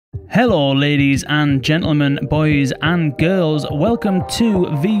Hello ladies and gentlemen, boys and girls, welcome to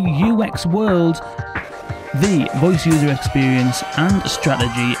the UX World, the Voice User Experience and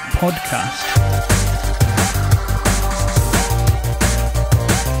Strategy podcast.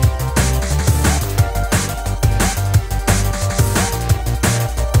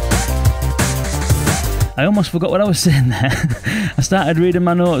 I almost forgot what I was saying there. I started reading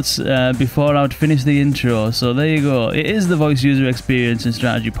my notes before I would finish the intro, so there you go. It is the Voice User Experience and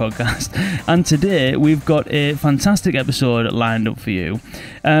Strategy podcast, and today we've got a fantastic episode lined up for you.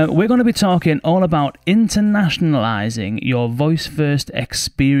 We're going to be talking all about internationalizing your voice-first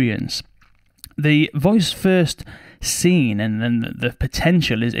experience. The voice-first scene and the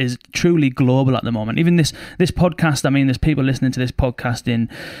potential is truly global at the moment. Even this podcast, I mean, there's people listening to this podcast in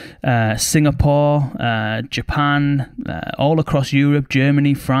Singapore, Japan, all across Europe,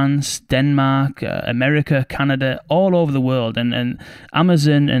 Germany, France, Denmark, America, Canada, all over the world, and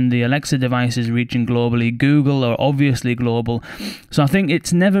Amazon and the Alexa devices reaching globally. Google are obviously global. So I think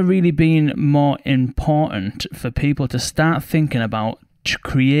it's never really been more important for people to start thinking about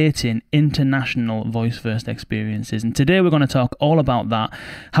creating international voice-first experiences. And today we're going to talk all about that,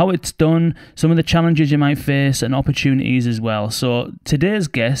 how it's done, some of the challenges you might face, and opportunities as well. So today's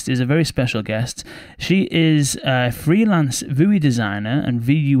guest is a very special guest. She is a freelance VUI designer and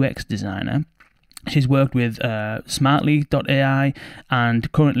VUX designer. She's worked with Smartly.ai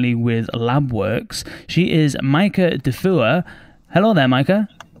and currently with LabWorks. She is Maaike Dufour. Hello there, Maaike.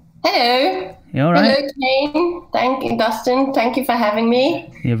 Hello. You all right? Hello, Kane. Thank you, Dustin. Thank you for having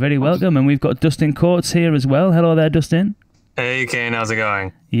me. You're very welcome. And we've got Dustin Coates here as well. Hello there, Dustin. Hey, Kane. How's it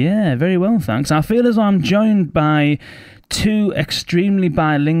going? Yeah, very well, thanks. I feel as though I'm joined by two extremely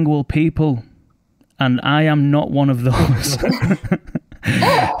bilingual people, and I am not one of those. Are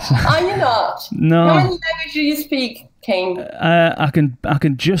you not? No. How many languages do you speak, Kane?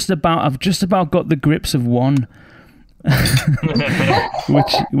 I've just about got the grips of one.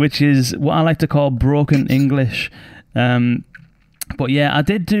 which is what I like to call broken English. But yeah, I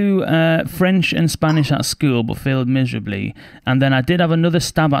did do French and Spanish at school, but failed miserably. And then I did have another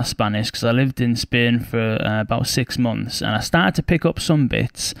stab at Spanish because I lived in Spain for about 6 months, and I started to pick up some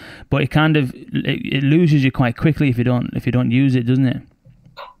bits, but it loses you quite quickly if you don't use it, doesn't it?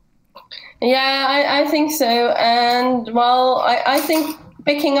 Yeah, I think so. And well, I think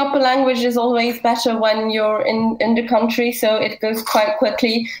picking up a language is always better when you're in the country, so it goes quite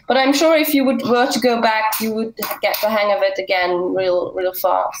quickly. But I'm sure if you were to go back, you would get the hang of it again real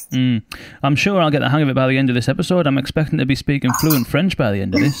fast. I'm sure I'll get the hang of it by the end of this episode. I'm expecting to be speaking fluent French by the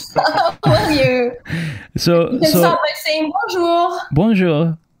end of this. Will you? You can start by saying bonjour.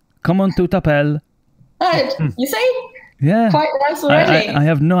 Bonjour. Comment tu t'appelles? Right. You say? Yeah. Quite nice already. I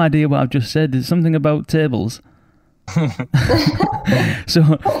have no idea what I've just said. There's something about tables.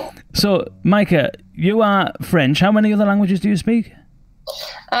 So Maaike, you are French. How many other languages do you speak?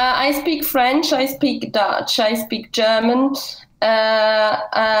 I speak French, I speak Dutch, I speak German,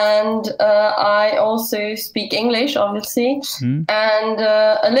 and I also speak English, obviously, and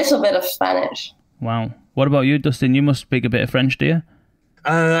a little bit of Spanish. Wow. What about you, Dustin? You must speak a bit of French, do you?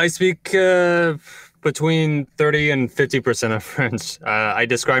 I speak between 30 and 50% of French. I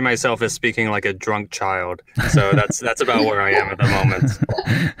describe myself as speaking like a drunk child. So that's about where I am at the moment.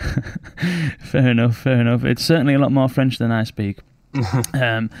 Fair enough. It's certainly a lot more French than I speak.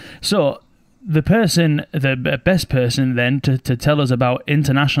 So the best person then to tell us about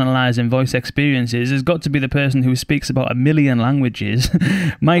internationalizing voice experiences has got to be the person who speaks about 1 million languages.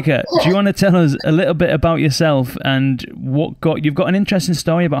 Maaike, do you want to tell us a little bit about yourself and you've got an interesting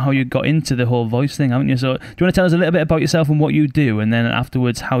story about how you got into the whole voice thing, haven't you? So do you want to tell us a little bit about yourself and what you do, and then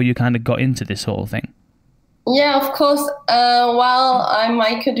afterwards how you kind of got into this whole thing? Yeah, of course. Well, I'm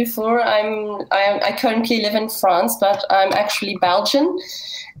Maaike Dufour. I currently live in France, but I'm actually Belgian.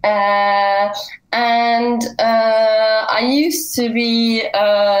 And I used to be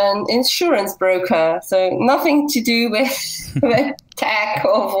an insurance broker, so nothing to do with tech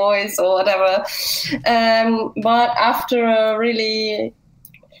or voice or whatever. But after a really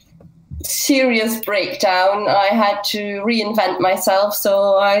serious breakdown, I had to reinvent myself.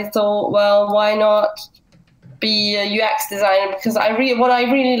 So I thought, well, why not be a UX designer? Because what I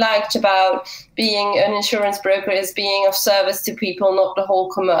really liked about being an insurance broker is being of service to people, not the whole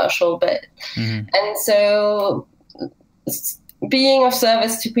commercial bit. Mm-hmm. And so being of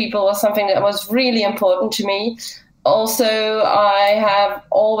service to people was something that was really important to me. Also, I have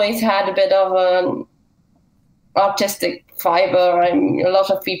always had a bit of an artistic fiber. A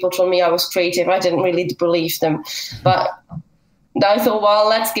lot of people told me I was creative. I didn't really believe them, but I thought, well,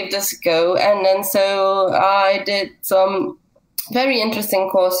 let's give this a go. And then so I did some very interesting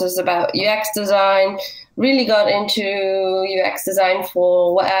courses about UX design. Really got into UX design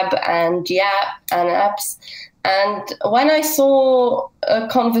for web and apps. And when I saw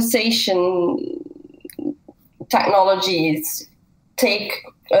conversation technologies take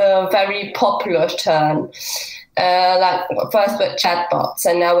a very popular turn, like first with chatbots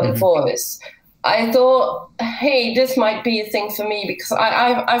and now with voice, I thought, hey, this might be a thing for me, because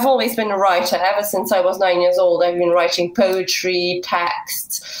I've always been a writer. Ever since I was 9 years old, I've been writing poetry,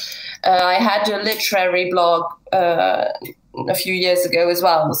 texts. I had a literary blog a few years ago as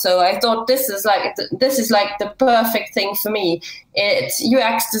well. So I thought this is like the perfect thing for me. It's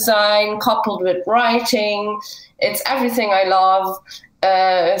UX design coupled with writing. It's everything I love.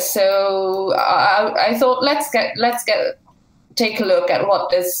 So I thought let's take a look at what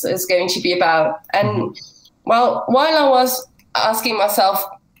this is going to be about. And well, while I was asking myself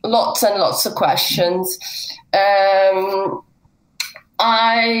lots and lots of questions,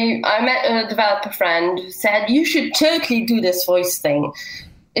 I met a developer friend who said, you should totally do this voice thing.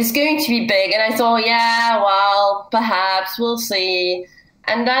 It's going to be big. And I thought, yeah, well, perhaps, we'll see.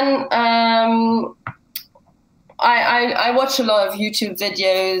 And then I watch a lot of YouTube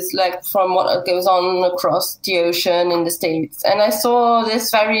videos, like from what goes on across the ocean in the States. And I saw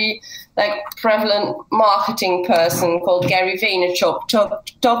this very prevalent marketing person called Gary Vaynerchuk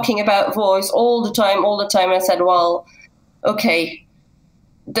talking about voice all the time. I said, well, okay,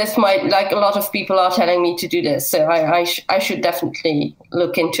 this might, a lot of people are telling me to do this, so I should definitely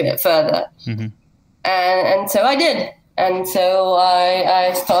look into it further. And so I did. And so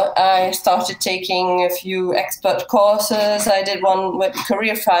I started taking a few expert courses. I did one with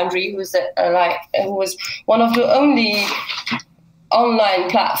Career Foundry, who was one of the only online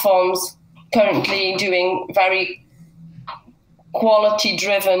platforms currently doing very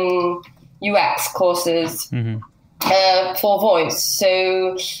quality-driven UX courses for voice.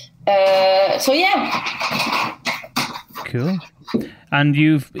 So yeah. Cool. And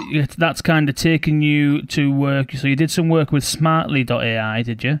that's kind of taken you to work. So you did some work with Smartly.ai,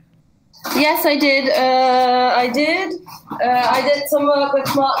 did you? Yes, I did. I did some work with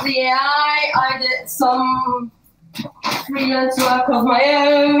Smartly AI. I did some freelance work of my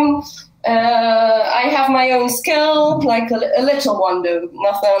own. I have my own skill, like a little one, though,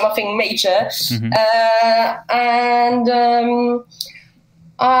 nothing major. And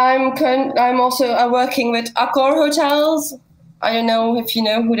I'm also working with Accor Hotels. I don't know if you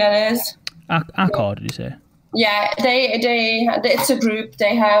know who that is. Accor, did you say? Yeah, it's a group.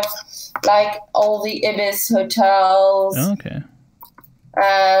 They have all the Ibis hotels. Oh, okay.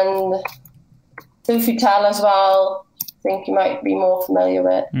 And Sofitel as well. I think you might be more familiar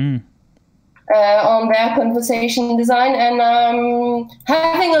with. On their conversation design, and I'm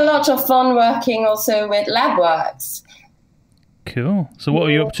having a lot of fun working also with LabWorks. Cool. So what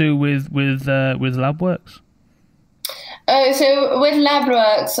are you up to with LabWorks? So with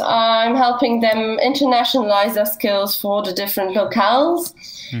LabWorks, I'm helping them internationalize their skills for the different locales,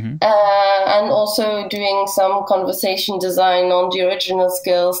 and also doing some conversation design on the original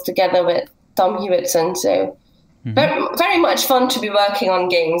skills together with Tom Hewitson. So very, very much fun to be working on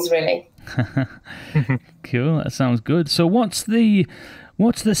games, really. Cool, that sounds good. So what's the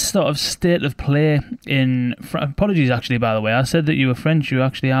sort of state of play in apologies actually, by the way, I said that you were French, you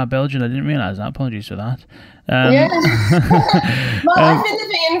actually are Belgian. I didn't realise that. Apologies for that. Yeah. Well, I've been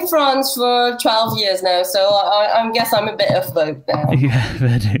living in France for 12 years now, so I guess I'm a bit of both now. Yeah,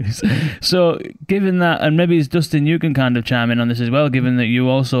 fair dues. So given that, and maybe Dustin, you can kind of chime in on this as well, given that you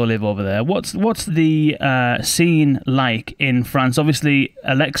also live over there, what's the scene like in France? Obviously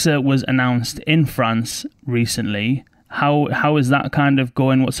Alexa was announced in France recently. How is that kind of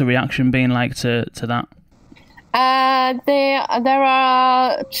going? What's the reaction been like to that? There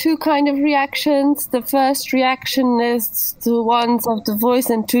are two kind of reactions. The first reaction is the ones of the voice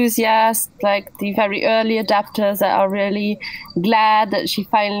enthusiasts, like the very early adapters that are really glad that she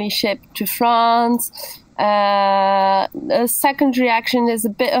finally shipped to France. The second reaction is a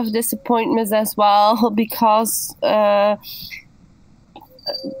bit of disappointment as well, because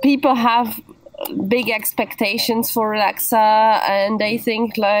people have big expectations for Alexa, and they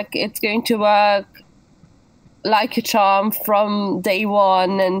think it's going to work like a charm from day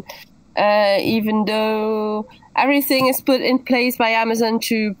one. And even though everything is put in place by Amazon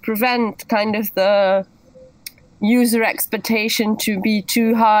to prevent kind of the user expectation to be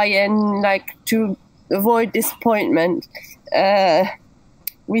too high and to avoid disappointment,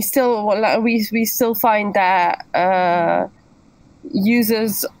 we still find that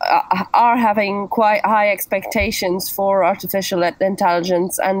users are having quite high expectations for artificial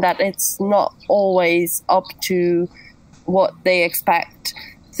intelligence, and that it's not always up to what they expect.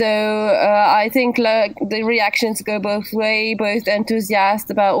 So I think like the reactions go both ways, both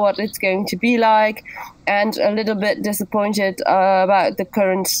enthusiastic about what it's going to be like and a little bit disappointed about the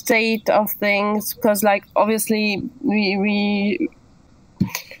current state of things, because like obviously we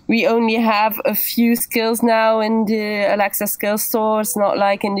only have a few skills now in the Alexa skills store. It's not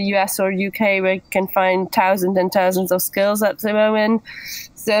like in the US or UK where you can find thousands and thousands of skills at the moment.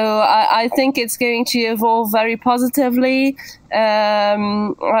 So I think it's going to evolve very positively.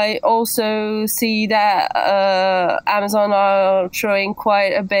 I also see that Amazon are throwing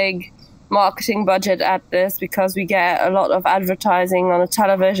quite a big marketing budget at this, because we get a lot of advertising on the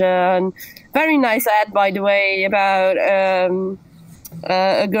television. Very nice ad, by the way, about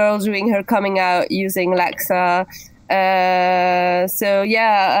a girl doing her coming out using Alexa. So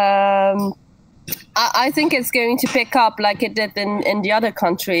yeah, I think it's going to pick up like it did in the other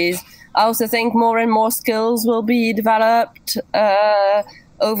countries. I also think more and more skills will be developed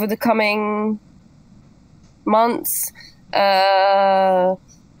over the coming months.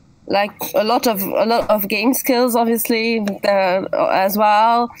 Like a lot of game skills, obviously, as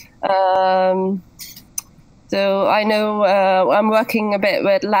well. So I know I'm working a bit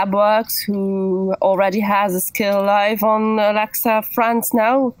with LabWorks, who already has a skill live on Alexa France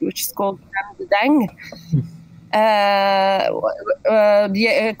now, which is called Dang. The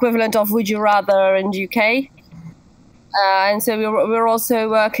equivalent of Would You Rather in the UK. And so we're also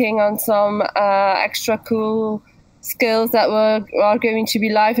working on some extra cool skills that are going to be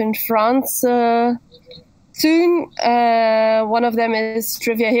live in France soon. One of them is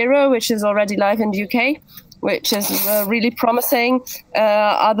Trivia Hero, which is already live in the UK, which is really promising.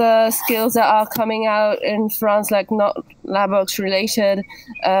 Other skills that are coming out in France, like not LabWorks related,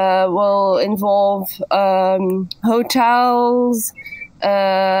 will involve hotels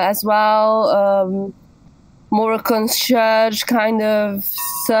as well, more a concierge kind of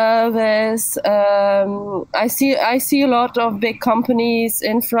service. I see a lot of big companies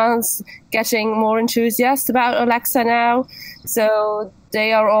in France getting more enthusiastic about Alexa now. So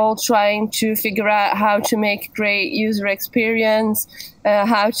they are all trying to figure out how to make great user experience,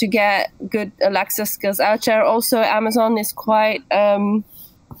 how to get good Alexa skills out there. Also, Amazon is quite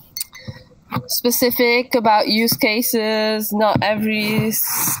specific about use cases. Not every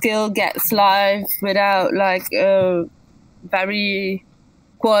skill gets live without like a very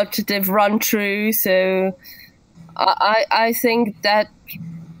qualitative run through. So I think that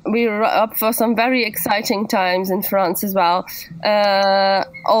we're up for some very exciting times in France as well.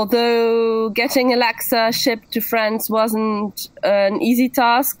 Although getting Alexa shipped to France wasn't an easy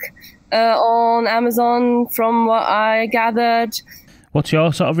task on Amazon, from what I gathered. What's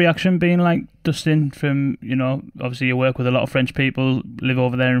your sort of reaction been like, Dustin, from, you know, obviously you work with a lot of French people, live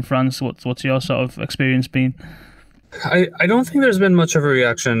over there in France. What's your sort of experience been? I don't think there's been much of a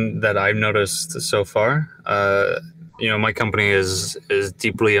reaction that I've noticed so far. You know, my company is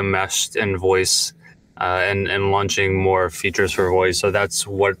deeply enmeshed in voice and launching more features for voice. So that's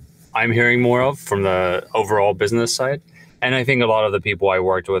what I'm hearing more of from the overall business side. And I think a lot of the people I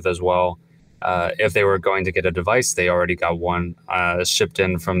worked with as well, if they were going to get a device, they already got one shipped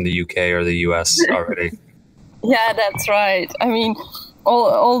in from the UK or the US already. Yeah, that's right. I mean,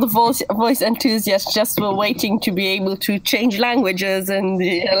 all the voice enthusiasts just were waiting to be able to change languages in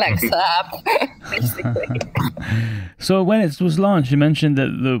the Alexa app, basically. So when it was launched, you mentioned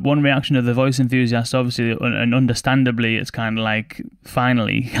that the one reaction of the voice enthusiasts, obviously, and understandably, it's kind of like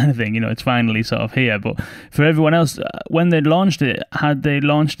finally kind of thing, you know, it's finally sort of here. But for everyone else, when they launched it, had they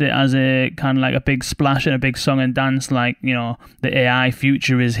launched it as a kind of like a big splash and a big song and dance, like, you know, the AI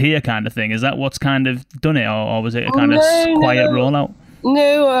future is here kind of thing? Is that what's kind of done it, or was it a kind of quiet rollout?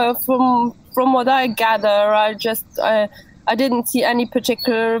 No, from what I gather, I didn't see any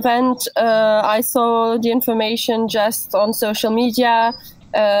particular event. I saw the information just on social media.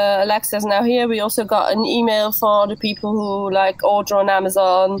 Alexa's now here. We also got an email for the people who like order on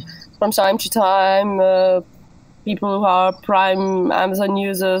Amazon from time to time. People who are Prime Amazon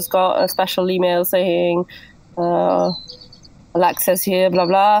users got a special email saying Alexa's here, blah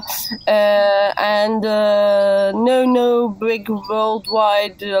blah, and no big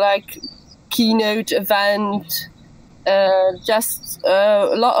worldwide like keynote event. Just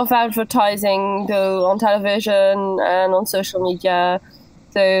a lot of advertising though on television and on social media.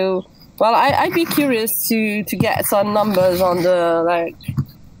 So, well, I'd be curious to get some numbers on the like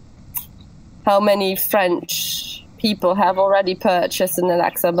how many French people have already purchased an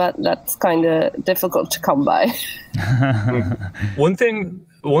Alexa, but that's kind of difficult to come by. One thing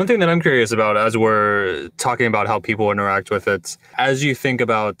that I'm curious about as we're talking about how people interact with it, as you think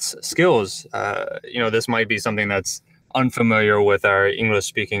about skills, you know, this might be something that's unfamiliar with our English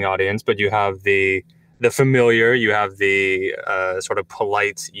speaking audience, but you have the familiar, you have the sort of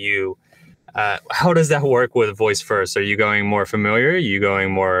polite you. How does that work with voice first? Are you going more familiar? Are you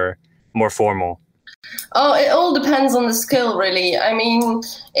going more formal? Oh, it all depends on the skill, really. I mean,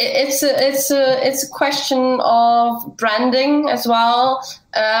 it's a question of branding as well.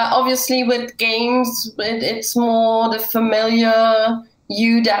 Obviously, with games, it's more the familiar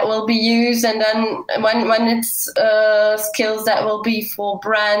you that will be used, and then when it's skills that will be for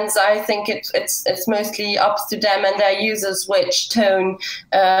brands, I think it's mostly up to them and their users which tone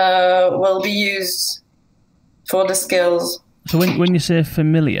will be used for the skills. So when you say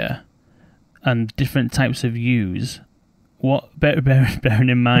familiar and different types of use, what bearing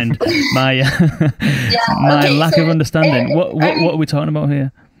in mind my lack of understanding, what are we talking about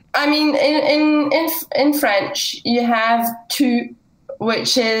here? I mean, in French, you have tu,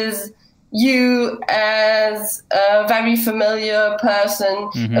 which is you as a very familiar person,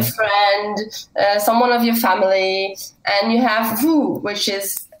 a friend, someone of your family, and you have vous, which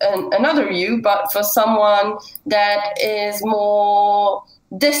is another you, but for someone that is more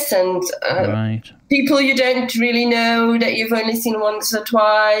distant, right. People you don't really know, that you've only seen once or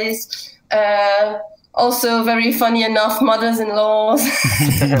twice. Also, very funny enough, mothers-in-laws.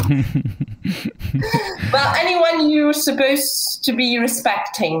 Well, anyone you're supposed to be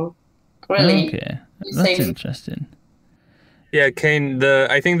respecting, really. Okay, that's interesting. Yeah, Kane,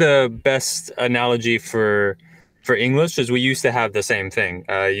 I think the best analogy for English is we used to have the same thing.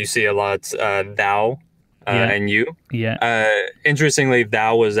 You see a lot thou and you. Yeah. Interestingly,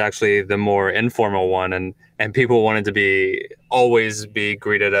 thou was actually the more informal one, and people wanted to always be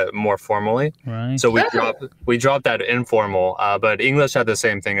greeted more formally. Right. So we dropped that informal, but English had the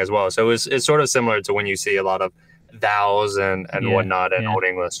same thing as well. So it's sort of similar to when you see a lot of thous and whatnot in Old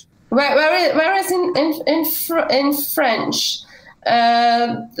English. Whereas in French,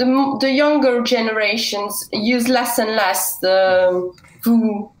 the younger generations use less and less the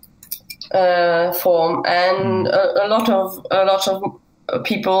vous form, and a lot of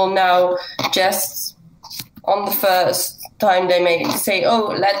people now just on the first time they may say, oh,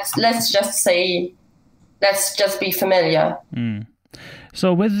 let's just be familiar.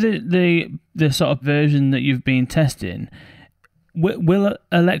 So with the sort of version that you've been testing, will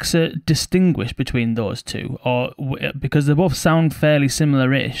Alexa distinguish between those two, or because they both sound fairly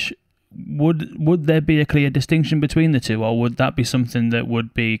similar-ish, would there be a clear distinction between the two, or would that be something that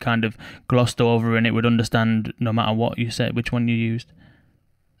would be kind of glossed over and it would understand no matter what you said, which one you used?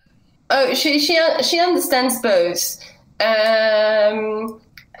 Oh, she understands both. I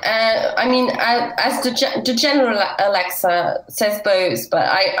mean, as the general Alexa says both, but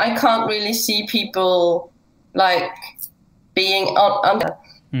I can't really see people like being under.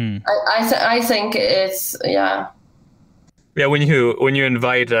 I think it's Yeah, when you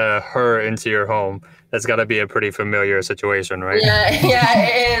invite her into your home, that's got to be a pretty familiar situation, right? Yeah,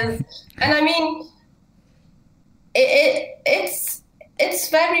 it is. And I mean, it's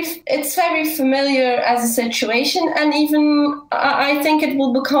very familiar as a situation, and even I think it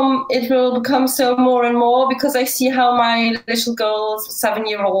will become so more and more, because I see how my little girl's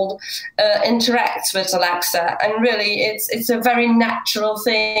 7-year-old interacts with Alexa, and really it's a very natural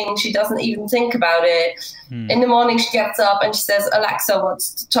thing. She doesn't even think about it. In the morning she gets up and she says, Alexa,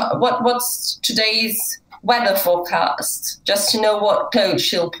 what's today's weather forecast, just to know what clothes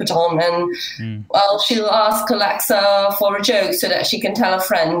she'll put on, and she'll ask Alexa for a joke so that she can tell her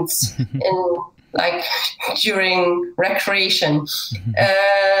friends during recreation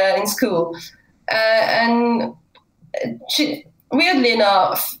in school. And she, weirdly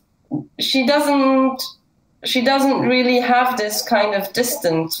enough, she doesn't really have this kind of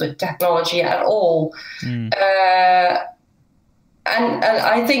distance with technology at all. And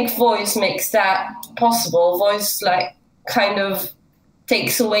I think voice makes that possible. Voice kind of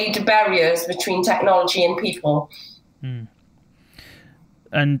takes away the barriers between technology and people.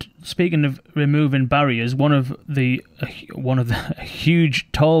 And speaking of removing barriers, one of the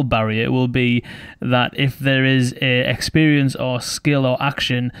huge tall barrier will be that if there is a experience or skill or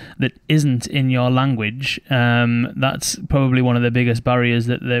action that isn't in your language, that's probably one of the biggest barriers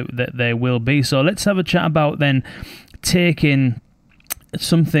that there will be. So let's have a chat about then taking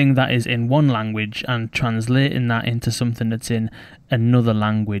something that is in one language and translating that into something that's in another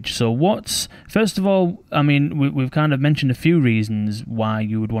language. So first of all, I mean, we've kind of mentioned a few reasons why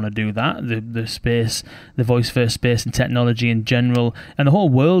you would want to do that. The space, the voice first space and technology in general, and the whole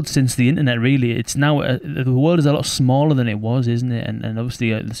world since the internet, really. It's now, the world is a lot smaller than it was, isn't it? And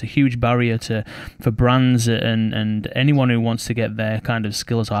obviously it's a huge barrier for brands and anyone who wants to get their kind of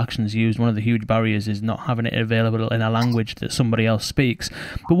skills or actions used. One of the huge barriers is not having it available in a language that somebody else speaks.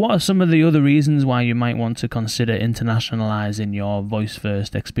 But what are some of the other reasons why you might want to consider internationalizing your voice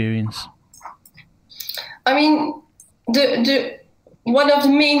first experience? I mean, the one of the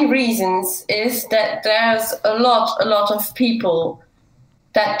main reasons is that there's a lot of people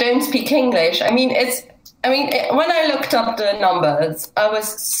that don't speak English. I mean, when I looked up the numbers, I was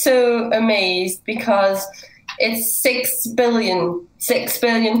so amazed because it's 6 billion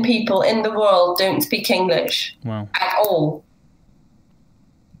people in the world don't speak English. Wow. At all.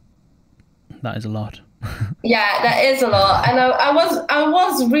 That is a lot. Yeah, that is a lot. And I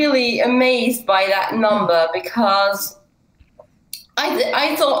was really amazed by that number because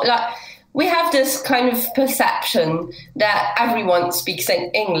I thought that we have this kind of perception that everyone speaks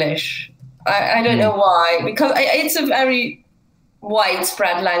English. I don't know why, because it's a very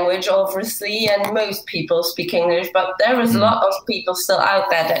widespread language, obviously, and most people speak English, but there is a lot of people still out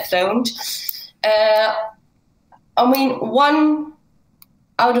there that don't. I mean, 1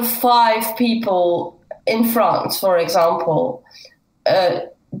 out of 5 people in France, for example,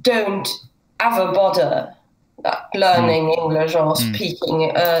 don't ever bother learning English or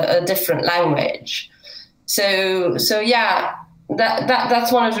speaking a different language. So yeah,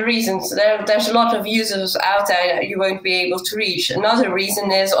 that's one of the reasons. There's a lot of users out there that you won't be able to reach. Another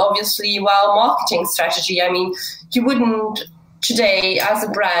reason is obviously, marketing strategy. I mean, you wouldn't today as a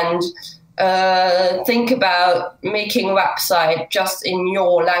brand think about making a website just in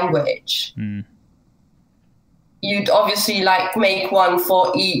your language. You'd obviously make one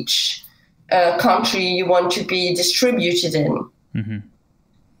for each country you want to be distributed in. Mm-hmm.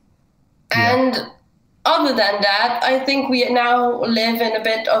 And other than that, I think we now live in a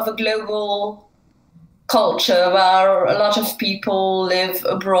bit of a global culture where a lot of people live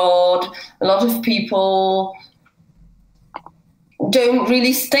abroad. A lot of people don't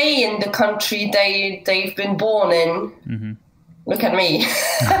really stay in the country they've been born in. Mm-hmm. Look at me.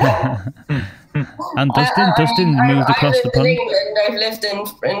 And Dustin moved across the pond. In England. I've lived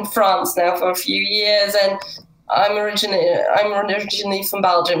in France now for a few years, and I'm originally from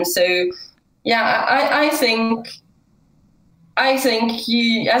Belgium. So, yeah, I think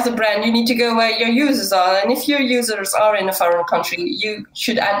you, as a brand, you need to go where your users are, and if your users are in a foreign country, you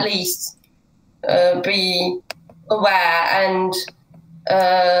should at least be aware and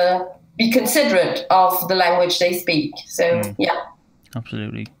be considerate of the language they speak. So, yeah.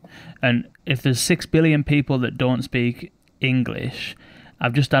 Absolutely. And if there's 6 billion people that don't speak English,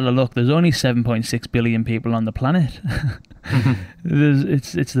 I've just had a look, there's only 7.6 billion people on the planet.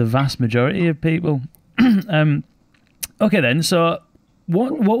 It's the vast majority of people. Okay then, so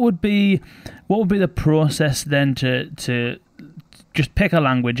what would be the process then to just pick a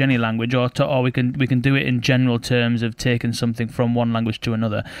language, any language, or we can do it in general terms of taking something from one language to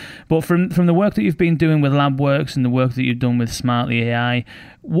another. But from the work that you've been doing with LabWorks and the work that you've done with Smartly AI,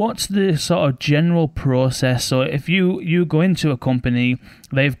 what's the sort of general process? So if you go into a company,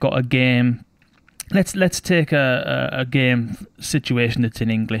 they've got a game. Let's take a game situation that's in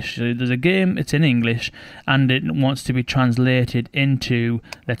English. So there's a game, it's in English, and it wants to be translated into,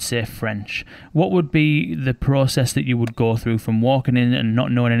 let's say, French. What would be the process that you would go through from walking in and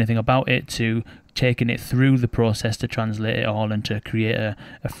not knowing anything about it to taking it through the process to translate it all and to create a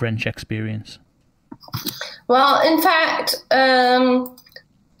French experience? Well, in fact,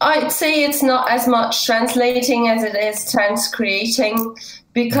 I'd say it's not as much translating as it is transcreating.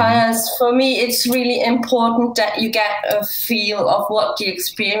 Because for me, it's really important that you get a feel of what the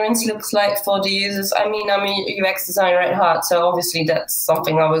experience looks like for the users. I mean, I'm a UX designer at heart, so obviously that's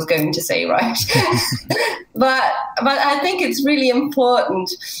something I was going to say, right? but I think it's really important.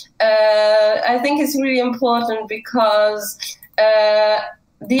 I think it's really important because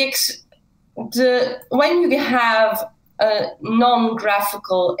when you have a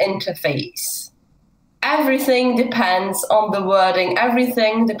non-graphical interface, everything depends on the wording.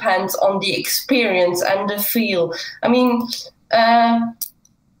 Everything depends on the experience and the feel. I mean,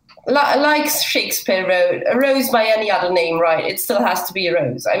 like Shakespeare wrote, a rose by any other name, right? It still has to be a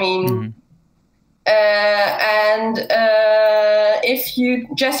rose. I mean, if you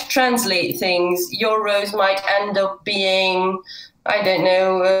just translate things, your rose might end up being, I don't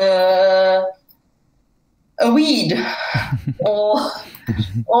know, a weed or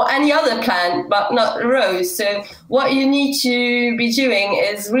or any other plant, but not rose. So what you need to be doing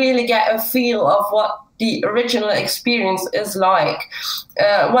is really get a feel of what the original experience is like.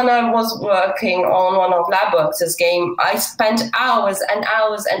 When I was working on one of Labworks' game, I spent hours and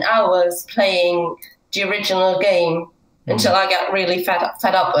hours and hours playing the original game until I got really fed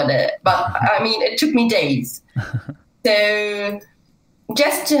up with it. But I mean, it took me days. So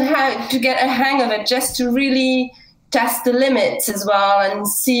just to get a hang of it, just to really test the limits as well and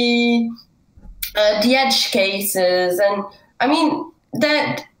see the edge cases. And I mean,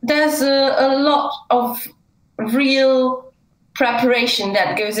 there's a lot of real preparation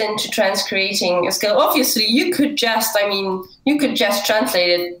that goes into transcreating a skill. Obviously, you could just translate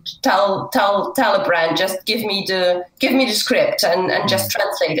it, tell a brand, just give me the script and just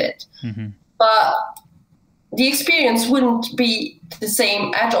translate it. But the experience wouldn't be the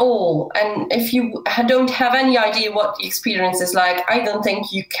same at all. And if you don't have any idea what the experience is like, I don't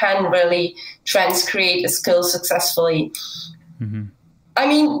think you can really transcreate a skill successfully. I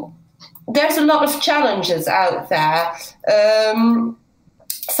mean, there's a lot of challenges out there.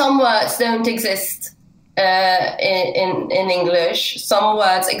 Some words don't exist in English. Some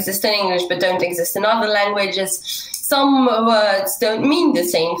words exist in English but don't exist in other languages. Some words don't mean the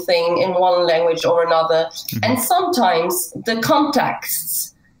same thing in one language or another. And sometimes the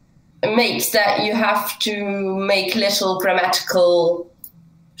context makes that you have to make little grammatical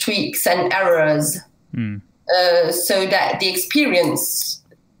tweaks and errors so that the experience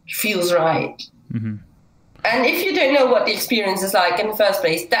feels right. And if you don't know what the experience is like in the first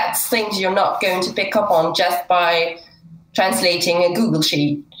place, that's things you're not going to pick up on just by translating a Google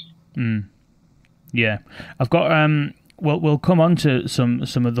sheet. Yeah, I've got. We'll come on to some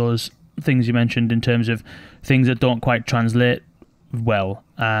of those things you mentioned in terms of things that don't quite translate well.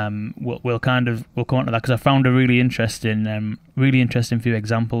 We'll come on to that because I found a really interesting few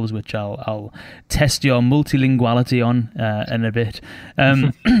examples which I'll test your multilinguality on in a bit.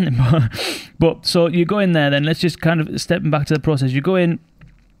 But so you go in there, then let's just kind of stepping back to the process. You go in,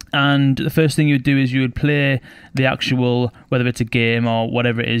 and the first thing you would do is you would play the actual, whether it's a game or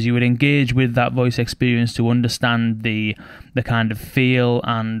whatever it is, you would engage with that voice experience to understand the kind of feel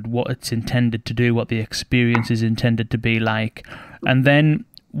and what it's intended to do, what the experience is intended to be like. And then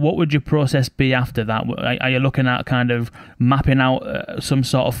what would your process be after that? Are you looking at kind of mapping out some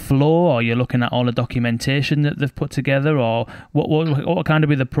sort of flow, or are you looking at all the documentation that they've put together, or what would kind of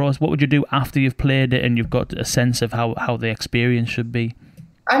be the process? What would you do after you've played it and you've got a sense of how the experience should be?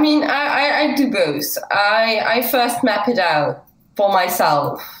 I mean, I do both. I first map it out for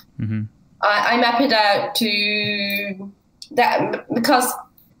myself. I map it out to that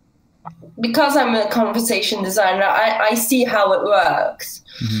because I'm a conversation designer. I see how it works.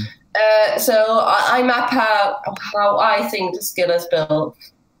 So I map out how I think the skill is built,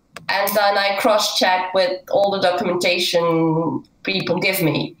 and then I cross-check with all the documentation people give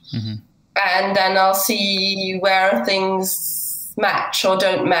me, and then I'll see where things match or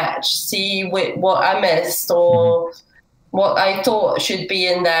don't match, see what I missed or what I thought should be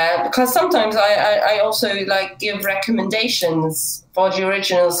in there. Because sometimes I also like give recommendations for the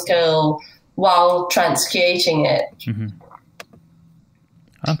original skill while transcreating it.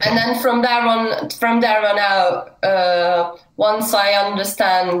 Okay. And then from there on out, once I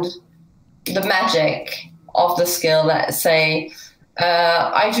understand the magic of the skill, let's say,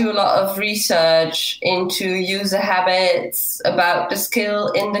 I do a lot of research into user habits about the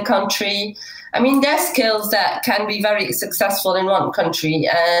skill in the country. I mean, there's skills that can be very successful in one country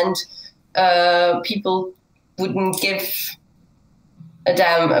and people wouldn't give a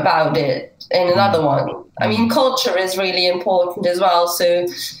damn about it in another one. I mean, culture is really important as well. So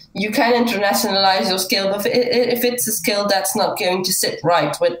you can internationalize your skill, but if it's a skill that's not going to sit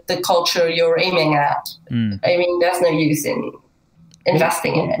right with the culture you're aiming at, I mean, there's no use in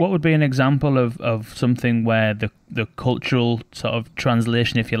investing in it. What would be an example of something where the cultural sort of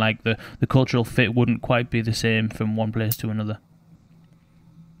translation, if you like, the cultural fit wouldn't quite be the same from one place to another?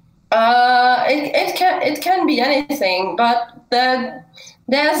 It can be anything, but there's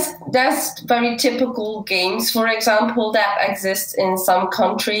very typical games, for example, that exist in some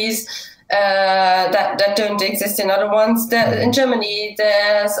countries that don't exist in other ones. In Germany,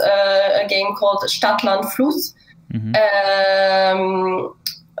 there's a game called Stadt, Land, Fluss,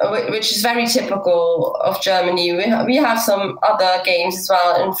 which is very typical of Germany. We have some other games as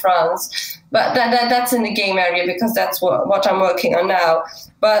well in France, but that's in the game area because that's what I'm working on now.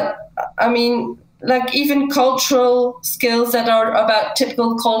 But I mean, like even cultural skills that are about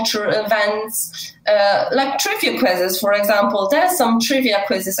typical cultural events, like trivia quizzes, for example. There's some trivia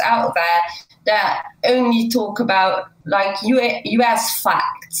quizzes out there that only talk about like US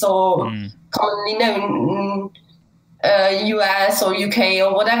facts or commonly known US or UK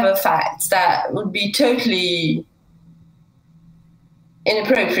or whatever facts that would be totally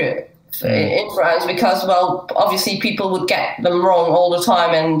inappropriate in France, because, well, obviously people would get them wrong all the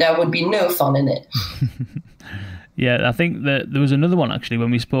time and there would be no fun in it. Yeah, I think that there was another one actually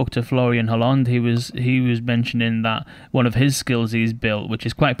when we spoke to Florian Holland. He was mentioning that one of his skills he's built, which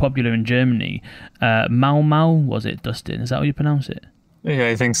is quite popular in Germany, Mau Mau, was it, Dustin? Is that how you pronounce it? Yeah,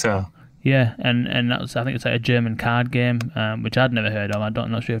 I think so. Yeah, and that's, I think it's like a German card game, which I'd never heard of. I'm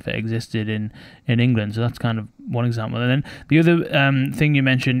not sure if it existed in England, so that's kind of one example. And then the other thing you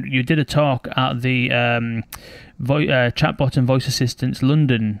mentioned, you did a talk at the Chatbot and Voice Assistants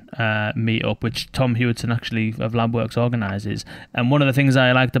London meetup, which Tom Hewitson actually of LabWorks organises. And one of the things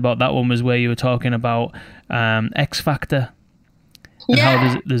I liked about that one was where you were talking about X Factor. And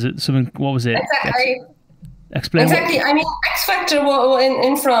how there's something, what was it? Exactly. Explain. Exactly. I mean, X Factor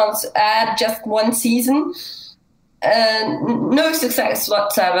in France had just one season. No success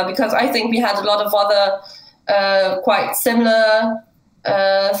whatsoever, because I think we had a lot of other quite similar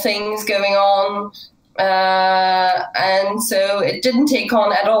things going on. And so it didn't take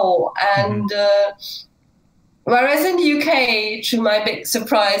on at all. And whereas in the UK, to my big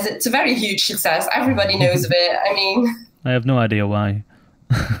surprise, it's a very huge success. Everybody knows of it. I mean, I have no idea why.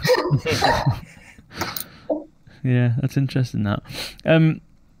 Yeah, that's interesting. That.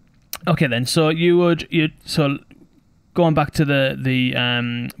 Okay, then. So so going back to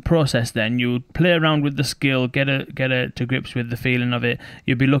the process, then you would play around with the skill, get to grips with the feeling of it.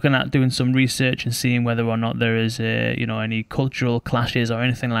 You'd be looking at doing some research and seeing whether or not there is any cultural clashes or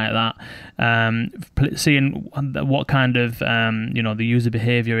anything like that. Seeing what kind of the user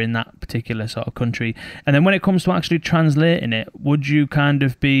behavior in that particular sort of country, and then when it comes to actually translating it, would you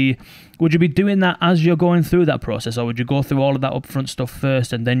be doing that as you're going through that process, or would you go through all of that upfront stuff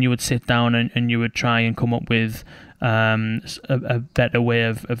first and then you would sit down and you would try and come up with a better way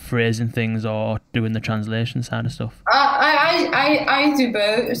of phrasing things or doing the translation side of stuff? I do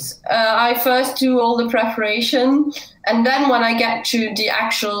both. I first do all the preparation, and then when I get to the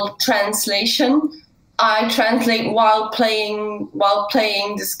actual translation, I translate while playing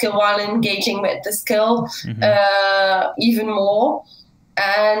the skill, while engaging with the skill even more.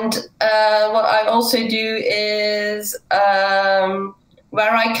 And what I also do is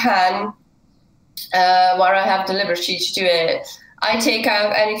where I can, where I have the liberty to do it, I take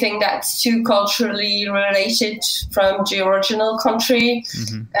out anything that's too culturally related from the original country,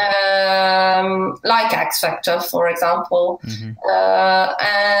 like X Factor, for example.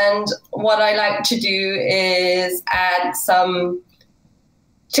 And what I like to do is add some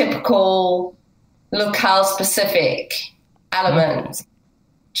typical locale-specific elements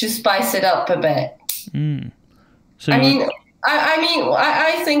to spice it up a bit. So I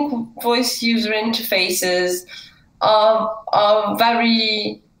think voice user interfaces are a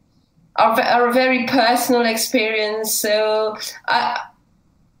very personal experience. So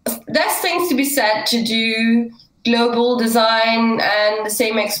there's things to be said to do global design and the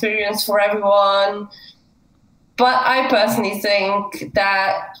same experience for everyone. But I personally think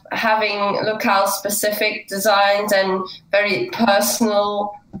that having locale-specific designs and very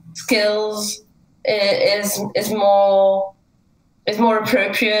personal skills is more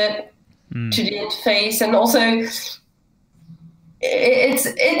appropriate to the interface. And also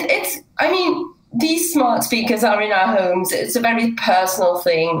it's I mean, these smart speakers are in our homes. It's a very personal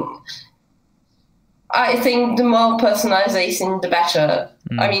thing. I think the more personalization, the better.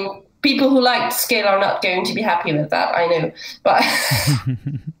 I mean, people who like scale are not going to be happy with that, I know. But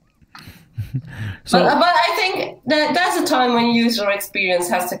but I think that there's a time when user experience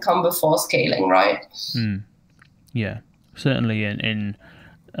has to come before scaling, right? Yeah, certainly in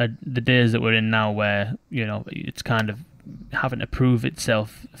the days that we're in now, where it's kind of having to prove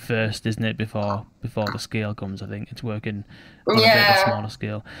itself first, isn't it, before the scale comes. I think it's working on a bit of a smaller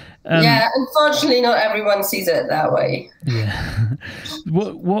scale. Unfortunately, not everyone sees it that way. Yeah.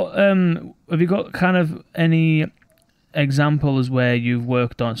 What have you got kind of any examples where you've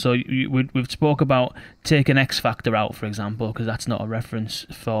worked on? So we've spoke about taking X Factor out, for example, because that's not a reference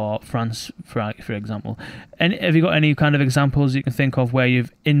for France, for example. And have you got any kind of examples you can think of where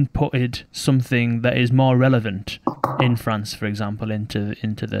you've inputted something that is more relevant in France, for example, into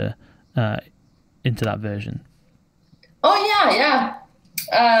that version? Oh yeah.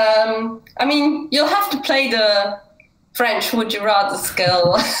 I mean, you'll have to play the French would you rather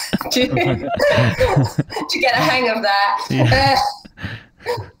skill to get a hang of that.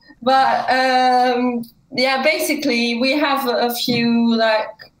 But basically we have a few like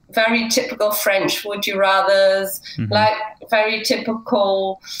very typical French would you rathers, like very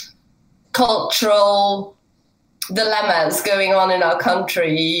typical cultural dilemmas going on in our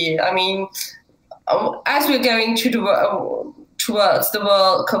country. I mean, as we're going towards the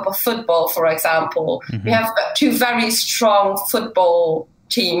World Cup of football, for example, we have two very strong football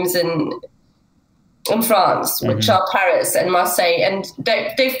teams in France, which are Paris and Marseille, and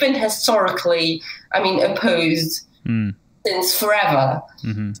they've been historically, I mean, opposed since forever.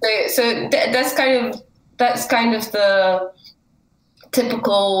 So that's kind of the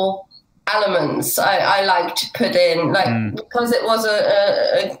typical elements I like to put in, like because it was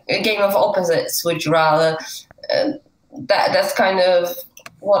a game of opposites, would you rather. That's kind of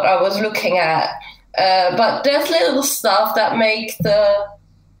what I was looking at. But there's little stuff that make the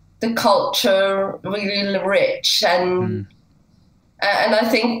culture really rich, and I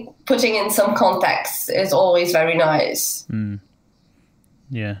think putting in some context is always very nice.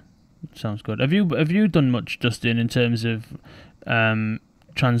 Yeah, sounds good. Have you done much, Justin, in terms of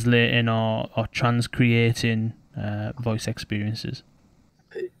translating or transcreating voice experiences?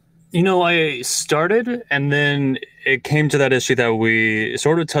 You know, I started, and then it came to that issue that we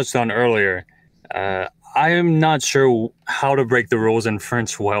sort of touched on earlier. I am not sure how to break the rules in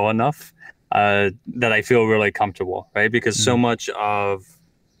French well enough that I feel really comfortable, right? Because so much of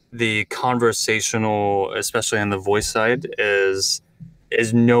the conversational, especially on the voice side, is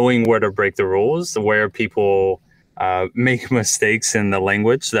knowing where to break the rules, where people make mistakes in the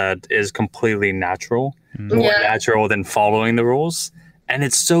language that is completely natural, more natural than following the rules. And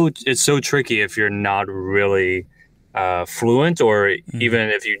it's so tricky if you're not really fluent, or even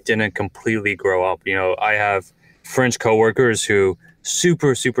if you didn't completely grow up. You know, I have French coworkers who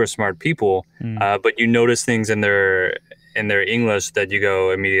super smart people, but you notice things in their English that you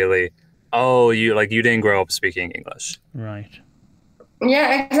go immediately, oh, you didn't grow up speaking English. Right.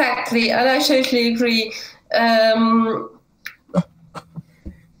 Yeah, exactly, and I totally agree.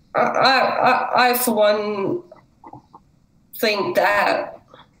 I for one think that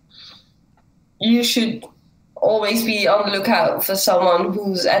you should always be on the lookout for someone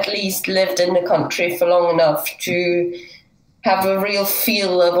who's at least lived in the country for long enough to have a real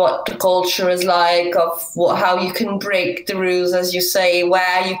feel of what the culture is like, of how you can break the rules, as you say,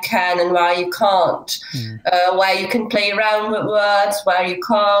 where you can and where you can't, where you can play around with words, where you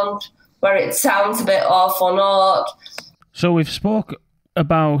can't, where it sounds a bit off or not. So we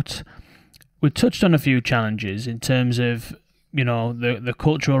touched on a few challenges in terms of, you know, the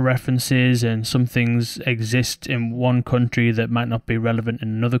cultural references, and some things exist in one country that might not be relevant in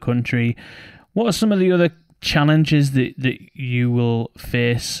another country. What are some of the other challenges that you will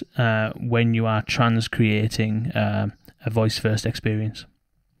face when you are transcreating a voice first experience?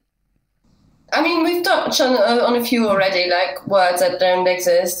 I mean, we've touched on a few already, like words that don't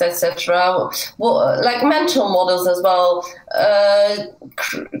exist, etc. Well, like mental models as well.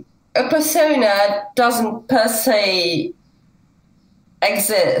 A persona doesn't per se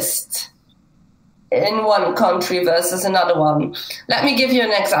exist in one country versus another one. Let me give you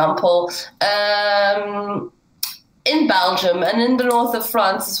an example. In Belgium and in the north of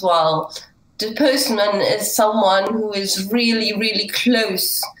France as well, the postman is someone who is really, really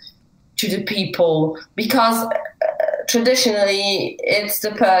close to the people, because traditionally it's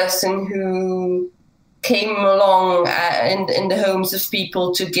the person who came along in the homes of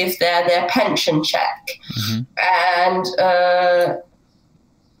people to give their pension check. And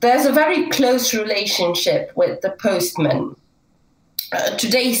there's a very close relationship with the postman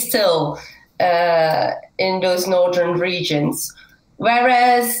today still in those northern regions,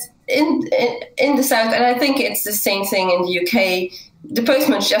 whereas in the south, and I think it's the same thing in the UK, the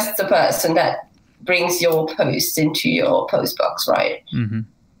postman's just the person that brings your post into your post box, right?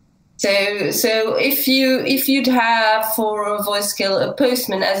 So if you'd have, for a voice skill, a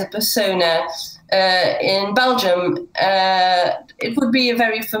postman as a persona in Belgium, it would be a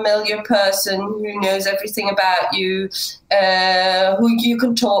very familiar person who knows everything about you, who you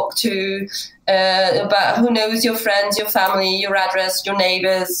can talk to, about who knows your friends, your family, your address, your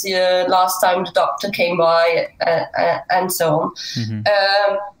neighbors, last time the doctor came by, and so on.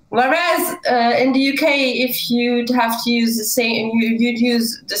 Whereas in the UK, if you'd have to use the same, you'd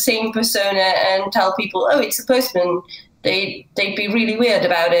use the same persona and tell people, oh, it's a postman, they'd be really weird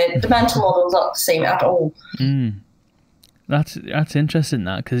about it. The mental model's not the same at all. That's interesting,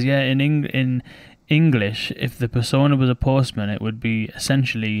 that, because in English, if the persona was a postman, it would be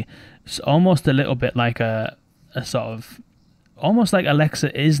essentially almost a little bit like a sort of, almost like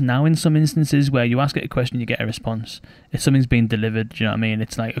Alexa is now in some instances, where you ask it a question, you get a response. If something's being delivered, do you know what I mean?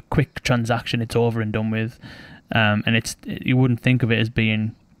 It's like a quick transaction, it's over and done with. And you wouldn't think of it as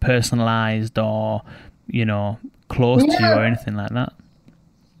being personalized or, you know, close to you or anything like that.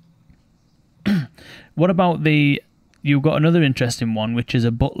 What about you've got another interesting one, which is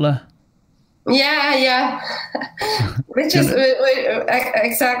a butler. Yeah. Which is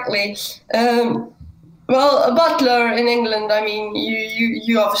exactly. Well, a butler in England, I mean,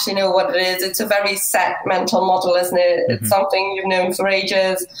 you obviously know what it is. It's a very set mental model, isn't it? It's something you've known for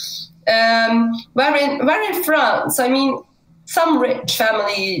ages. Where in France, I mean, some rich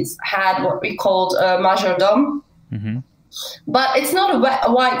families had what we called a majordome. But it's not a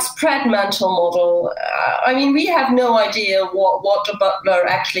widespread mental model. I mean, we have no idea what a butler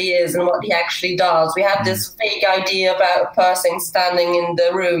actually is and what he actually does. We have this vague idea about a person standing in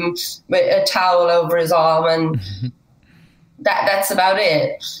the room with a towel over his arm, and that's about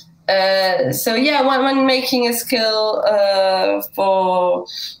it. So yeah, when making a skill for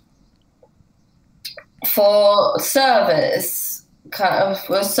service, kind of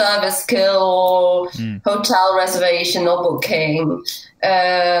a service skill or hotel reservation or booking,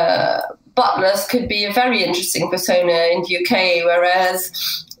 butlers could be a very interesting persona in the UK, whereas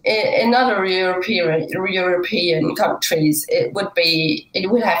in other European countries it would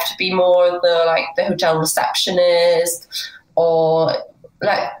have to be more the hotel receptionist, or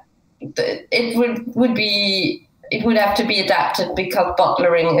like it would have to be adapted, because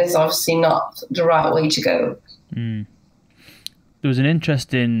butlering is obviously not the right way to go. There was an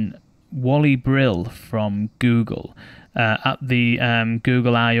interesting Wally Brill from Google at the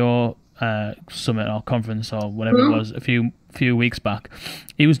Google I/O summit or conference or whatever it was a few weeks back.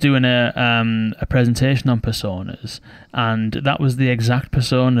 He was doing a presentation on personas, and that was the exact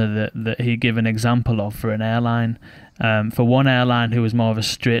persona that he gave an example of for an airline. For one airline who was more of a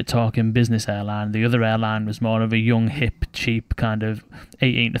straight-talking business airline, the other airline was more of a young, hip, cheap kind of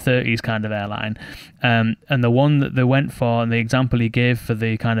 18 to 30s kind of airline. And the one that they went for, and the example he gave for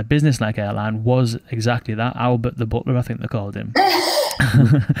the kind of business-like airline, was exactly that. Albert the Butler, I think they called him.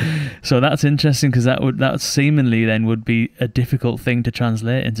 So that's interesting, because that seemingly then would be a difficult thing to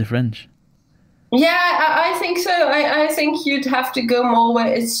translate into French. Yeah, I think so. I think you'd have to go more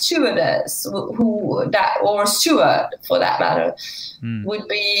where a stewardess, or a steward for that matter, would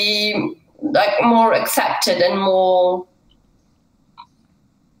be like more accepted and more.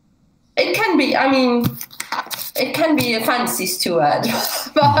 It can be. I mean, it can be a fancy steward,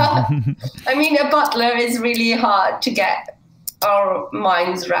 but I mean, a butler is really hard to get our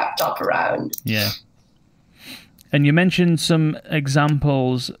minds wrapped up around. Yeah. And you mentioned some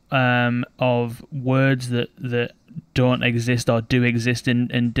examples of words that don't exist or do exist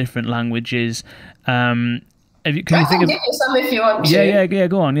in different languages. Can you think of? Give you some if you want to. Yeah.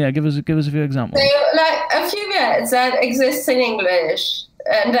 Go on. Yeah, give us a few examples. So, like a few words that exist in English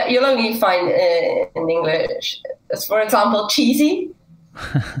and that you'll only find in English. As for example, cheesy.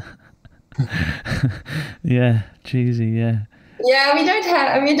 Yeah, cheesy. Yeah. Yeah, we don't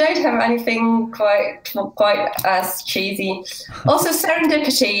have anything quite as cheesy. Also,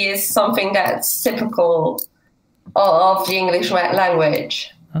 serendipity is something that's typical of the English language.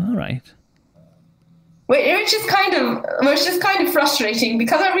 All right. Which is kind of frustrating,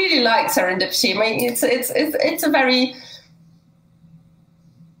 because I really like serendipity. I mean, it's a very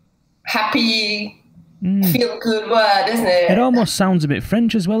happy, feel good word, isn't it? It almost sounds a bit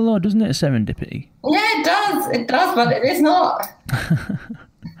French as well, though, doesn't it? Serendipity. Yeah, it does, but it is not.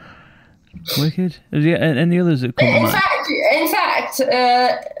 Wicked. Is there any others that come to mind? In fact,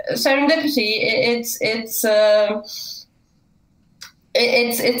 serendipity.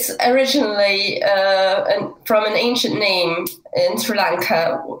 It's originally from an ancient name in Sri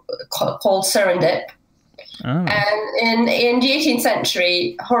Lanka called Serendip. Oh. And in the 18th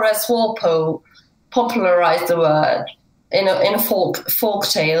century, Horace Walpole popularized the word in a folk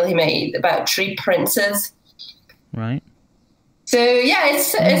tale he made about three princes. Right. So yeah,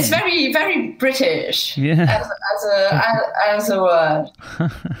 it's very, very British. Yeah. As a word.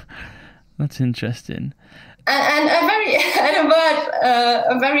 That's interesting. And a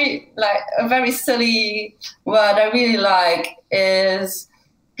very silly word I really like is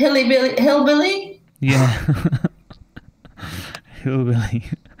hillbilly. Yeah. Hillbilly.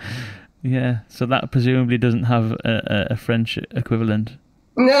 Yeah. So that presumably doesn't have a French equivalent.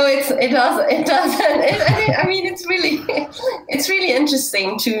 No, it doesn't. I mean, it's really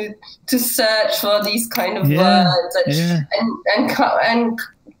interesting to search for these kind of words and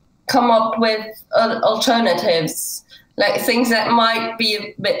come up with alternatives, like things that might be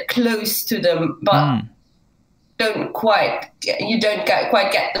a bit close to them, but don't quite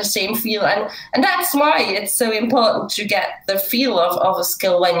get the same feel, and that's why it's so important to get the feel of a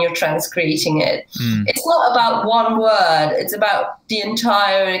skill when you're transcreating it. It's not about one word, it's about the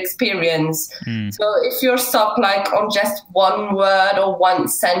entire experience. So if you're stuck like on just one word or one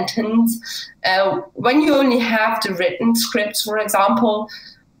sentence, when you only have the written scripts, for example,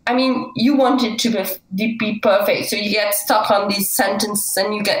 I mean, you want it to be perfect, so you get stuck on these sentences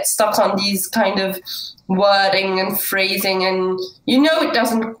and you get stuck on these kind of wording and phrasing, and it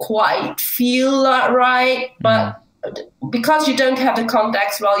doesn't quite feel that right, but because you don't have the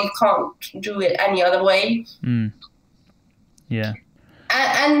context, well, you can't do it any other way. Yeah.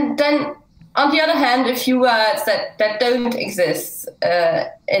 And then, on the other hand, a few words that don't exist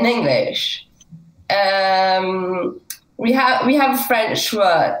in English. We have a French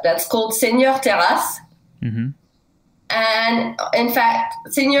word that's called seigneur terrasse. And in fact,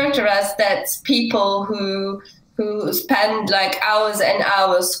 seigneur terrasse, that's people who spend like hours and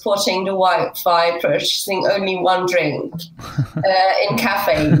hours squatting the Wi-Fi, purchasing only one drink in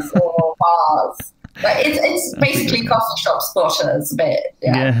cafes or bars. But it's basically coffee shop squatters a bit.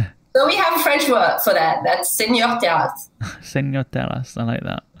 Yeah. So we have a French word for that. That's seigneur terrasse. Seigneur terrasse. I like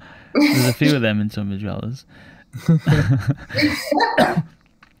that. There's a few of them in some as well.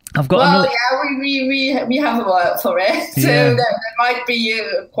 I've got another... we have a word for it, so there might be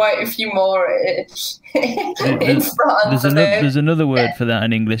quite a few more in France. There's another word for that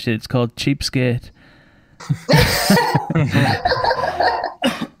in English. It's called cheapskate.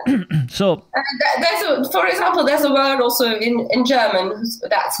 So, for example, there's a word also in German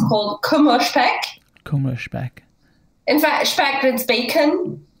that's called Kummerspeck. Kummerspeck. In fact, Speck, it's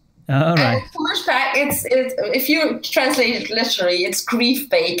bacon. All right. Kummerspeck, it's if you translate it literally, it's grief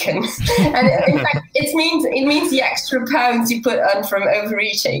bacon, and in fact, it means the extra pounds you put on from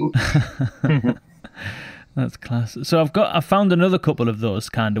overeating. That's class. So I found another couple of those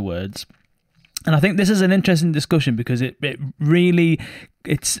kind of words, and I think this is an interesting discussion because it really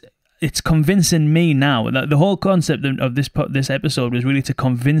it's convincing me now. The whole concept of this episode was really to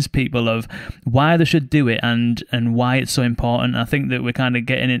convince people of why they should do it and why it's so important. I think that we're kind of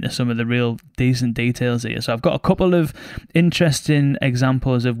getting into some of the real decent details here. So I've got a couple of interesting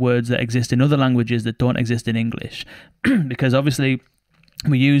examples of words that exist in other languages that don't exist in English, because obviously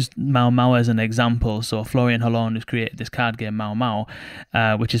we used Mau Mau as an example. So Florian Hollande has created this card game Mau Mau,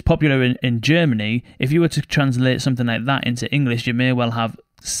 which is popular in Germany. If you were to translate something like that into English, you may well have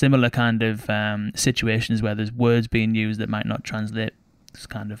similar kind of situations where there's words being used that might not translate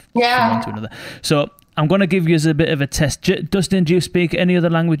kind of from one to another. So I'm going to give you as a bit of a test. Dustin, do you speak any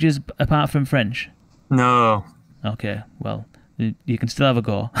other languages apart from French? No. Okay, well, you can still have a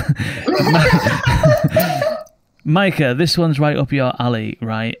go. Maaike, this one's right up your alley,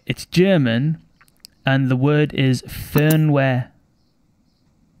 right? It's German, and the word is Fernweh.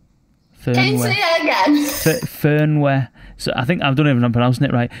 Can you say that again? Fernweh. So I think I don't even know if I'm pronouncing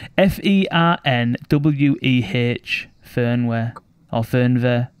it right. Fernweh. Fernweh. Or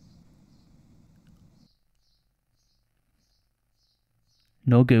Fernweh.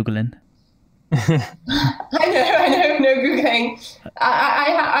 No Googling. I know, no Googling.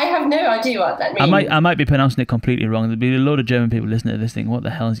 I have no idea what that means. I might be pronouncing it completely wrong. There'll be a load of German people listening to this thing. What the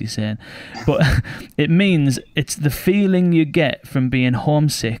hell is he saying? But it means it's the feeling you get from being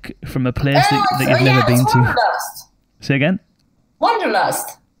homesick from a place that you've never been to. Wanderlust. Say again?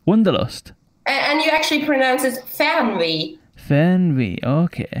 Wanderlust. Wanderlust. And you actually pronounce it Fernweh. Fernweh,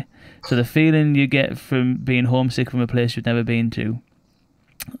 okay. So the feeling you get from being homesick from a place you've never been to.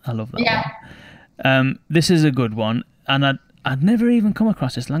 I love that one. This is a good one, and I'd never even come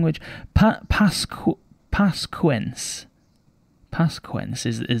across this language. Pasquense. Pasquense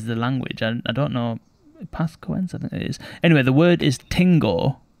is the language. I don't know. Pasquense, I think it is. Anyway, the word is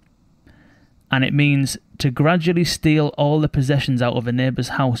tingo, and it means to gradually steal all the possessions out of a neighbour's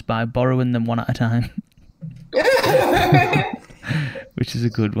house by borrowing them one at a time. Which is a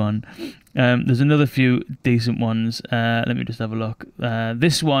good one. There's another few decent ones. Let me just have a look.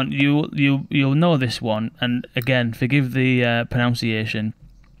 This one, you'll know this one, and again, forgive the pronunciation.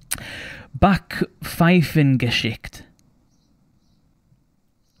 Backpfeifengeschicht.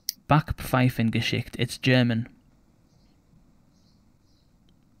 Backpfeifengeschicht. It's German.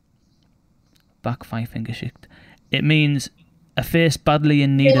 Backpfeifengeschicht. It means a face badly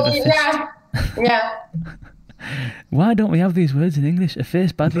in need of a fist. Yeah. Why don't we have these words in English? A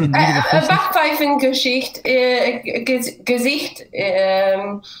face badly in need of a fist. Backpfeifengeschicht, Gesicht,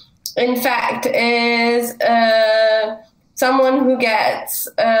 in fact, is someone who gets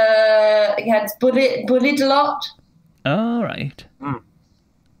bullied a lot. All right.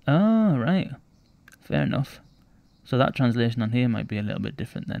 All right. Fair enough. So that translation on here might be a little bit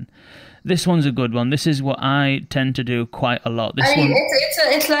different then. This one's a good one. This is what I tend to do quite a lot. This one,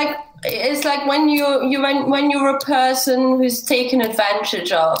 it's like when you're a person who's taken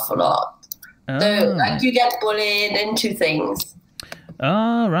advantage of a lot. So like you get bullied into things.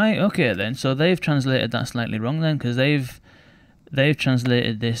 Oh, right, okay then. So they've translated that slightly wrong then, because they've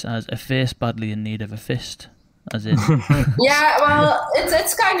translated this as a face badly in need of a fist, as in. Yeah, well,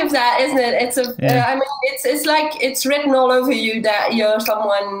 it's kind of that, isn't it? It's I mean, it's like it's written all over you that you're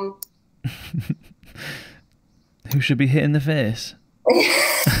someone who should be hit in the face.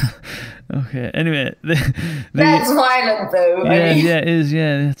 Okay. Anyway, that's violent, though. Yeah, it is.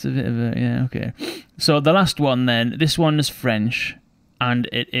 Yeah, that's a bit of a Okay. So the last one then. This one is French, and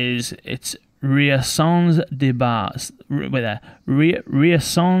it's Riassons de Bars. Wait there.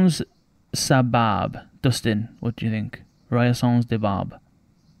 Riassons Sabab. Dustin, what do you think? Riassons de Barbe.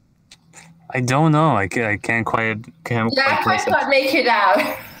 I don't know. I can't quite. I can't quite make it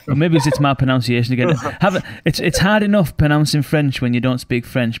out. Or maybe it's my pronunciation again. It's hard enough pronouncing French when you don't speak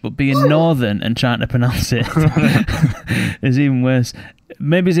French, but being northern and trying to pronounce it is even worse.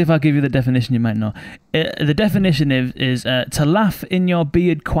 Maybe if I give you the definition, you might know. The definition is to laugh in your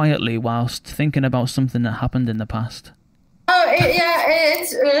beard quietly whilst thinking about something that happened in the past. Oh,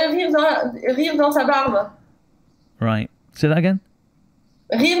 it's rire dans sa barbe. Right. Say that again.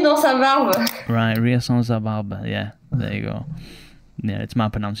 Rire dans sa barbe. Right, rire sans sa barbe. Yeah, there you go. Yeah, it's my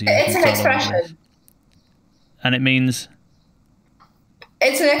pronunciation. It's an expression. And it means?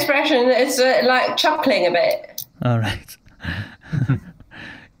 It's an expression. It's like chuckling a bit. All right.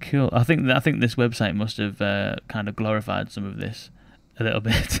 Cool. I think this website must have kind of glorified some of this a little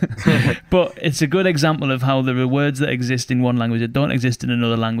bit. But it's a good example of how there are words that exist in one language that don't exist in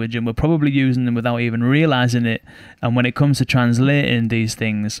another language, and we're probably using them without even realizing it. And when it comes to translating these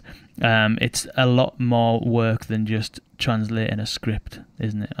things, it's a lot more work than just translating a script,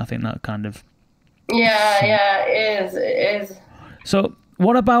 isn't it? I think that kind of... Yeah, it is. So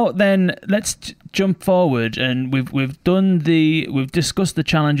what about then, let's jump forward, and we've discussed the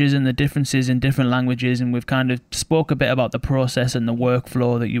challenges and the differences in different languages, and we've kind of spoke a bit about the process and the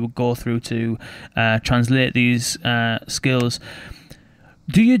workflow that you would go through to translate these skills.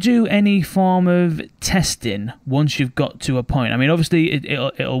 Do you do any form of testing once you've got to a point? I mean, obviously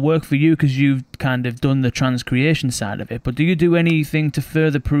it'll work for you because you've kind of done the transcreation side of it, but do you do anything to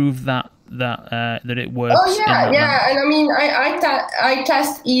further prove that it works? Oh yeah, and I mean, I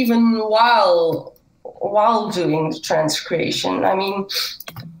test even while doing the transcreation. I mean,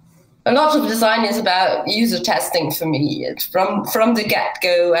 a lot of design is about user testing for me. It's from the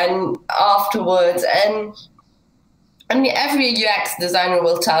get-go and afterwards, and I mean, every UX designer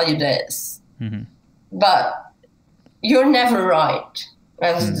will tell you this, but you're never right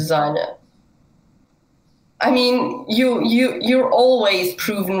as a designer. I mean, you're always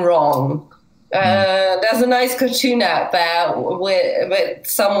proven wrong. There's a nice cartoon out there with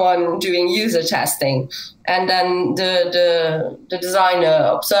someone doing user testing, and then the designer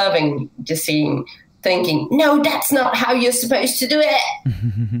observing the scene, thinking, "No, that's not how you're supposed to do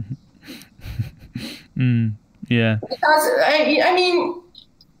it." Yeah. Because I mean,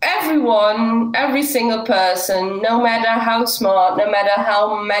 every single person, no matter how smart, no matter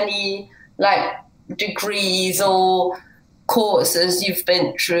how many degrees or courses you've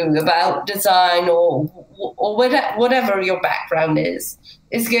been through about design or whatever your background is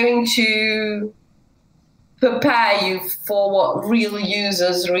going to prepare you for what real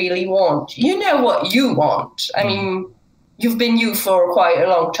users really want. You know what you want. I mean, you've been you for quite a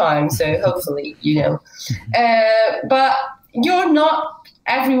long time, so hopefully you know. But you're not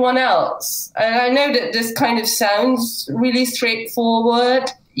everyone else. And I know that this kind of sounds really straightforward,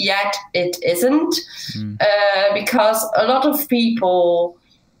 yet it isn't, because a lot of people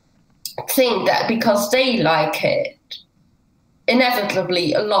think that because they like it,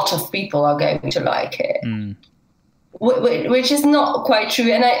 inevitably a lot of people are going to like it, which is not quite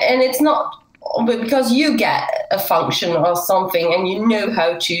true. And it's not because you get a function or something and you know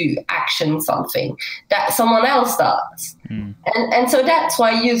how to action something that someone else does. And so that's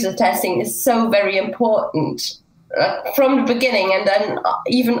why user testing is so very important. From the beginning and then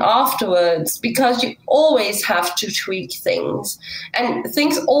even afterwards, because you always have to tweak things, and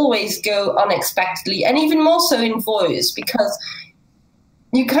things always go unexpectedly, and even more so in voice, because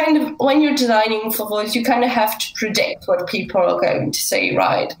you kind of, when you're designing for voice, you kind of have to predict what people are going to say,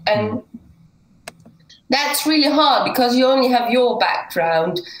 right? And that's really hard because you only have your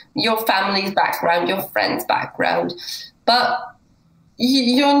background, your family's background, your friend's background, but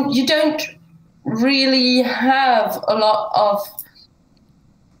you don't really have a lot of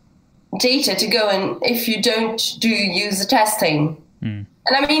data to go in if you don't do user testing. And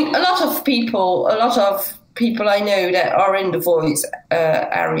I mean, a lot of people I know that are in the voice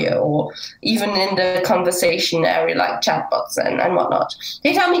area or even in the conversation area, like chatbots and whatnot,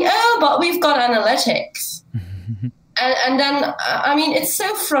 they tell me, oh, but we've got analytics. and then, I mean, it's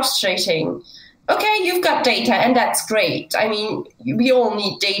so frustrating. Okay, you've got data, and that's great. I mean, we all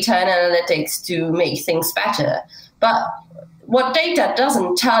need data and analytics to make things better. But what data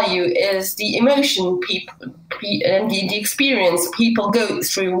doesn't tell you is the emotion people and the experience people go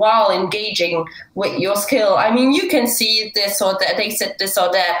through while engaging with your skill. I mean, you can see this or that, they said this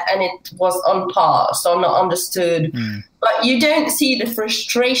or that, and it was unpassed or not understood. But you don't see the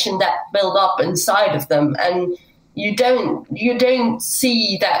frustration that build up inside of them, and you don't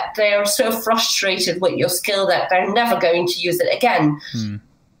see that they are so frustrated with your skill that they're never going to use it again.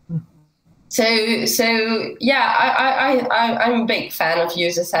 So yeah, I'm a big fan of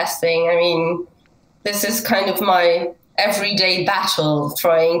user testing. I mean, this is kind of my everyday battle,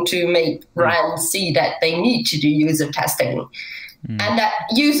 trying to make brands see that they need to do user testing, and that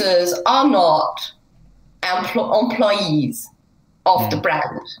users are not employees of the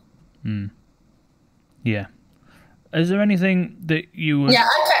brand. Yeah. Is there anything that you would... Yeah,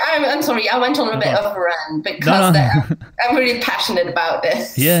 I'm sorry, I went on a bit of a rant because I'm really passionate about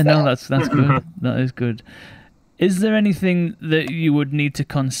this. Yeah, no, that's good. That is good. Is there anything that you would need to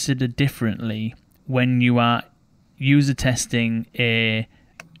consider differently when you are user testing a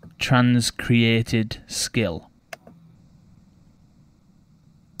trans-created skill?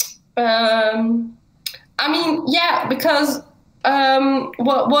 I mean, yeah, because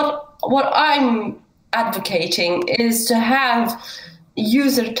what I'm advocating is to have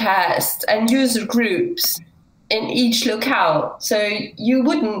user tests and user groups in each locale. So you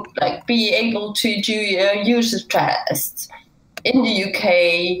wouldn't be able to do a user test in the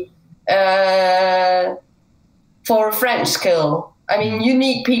UK for a French skill. I mean, you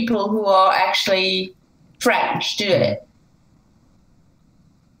need people who are actually French to do it.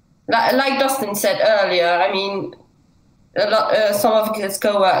 Like Dustin said earlier, I mean, some of his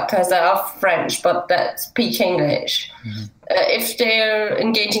co-workers are French, but that speak English. If they're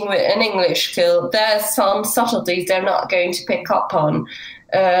engaging with an English skill, there's some subtleties they're not going to pick up on.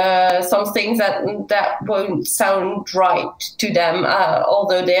 Some things that won't sound right to them,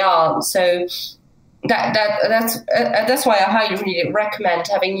 although they aren't. So that's why I highly recommend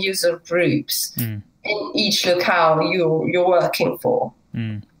having user groups in each locale you're working for.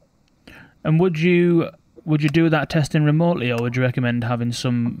 And would you do that testing remotely, or would you recommend having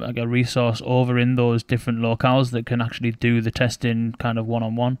some a resource over in those different locales that can actually do the testing kind of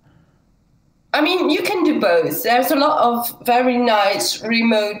one-on-one? I mean, you can do both. There's a lot of very nice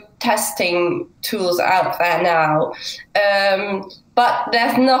remote testing tools out there now, but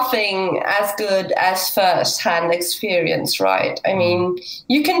there's nothing as good as first-hand experience, right? I mean,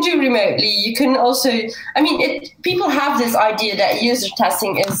 you can do remotely. You can also, I mean, people have this idea that user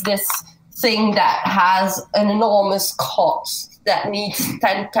testing is this thing that has an enormous cost, that needs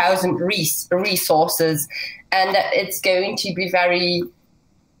 10,000 resources, and that it's going to be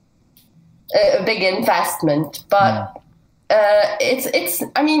a big investment. But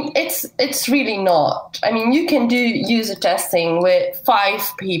it's really not. I mean, you can do user testing with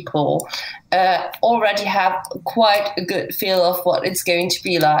 5 people, already have quite a good feel of what it's going to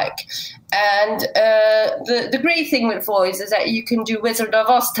be like. And the great thing with voice is that you can do Wizard of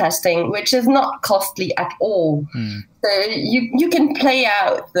Oz testing, which is not costly at all. So you can play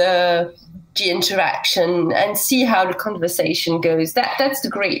out the interaction and see how the conversation goes. That's the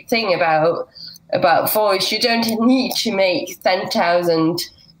great thing about voice. You don't need to make 10,000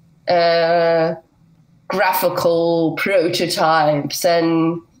 graphical prototypes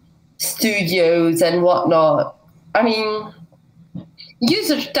and studios and whatnot. I mean,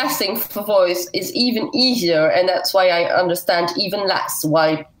 user testing for voice is even easier, and that's why I understand even less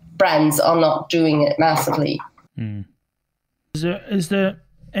why brands are not doing it massively. Is there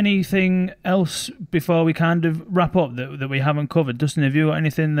anything else before we kind of wrap up that we haven't covered? Dustin, have you got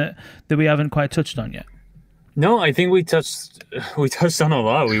anything that we haven't quite touched on yet? No, I think we touched on a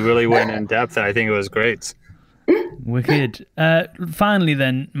lot. We really went in depth, and I think it was great. Wicked. Finally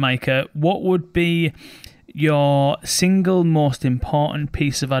then, Maaike, what would be your single most important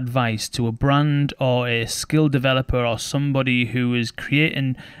piece of advice to a brand or a skill developer or somebody who is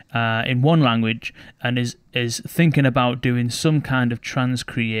creating in one language and is thinking about doing some kind of trans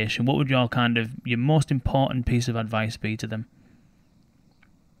creation? What would your most important piece of advice be to them?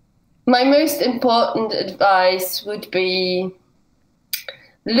 My most important advice would be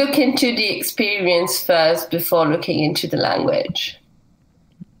look into the experience first before looking into the language.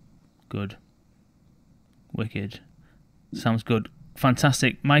 Good. Wicked. Sounds good.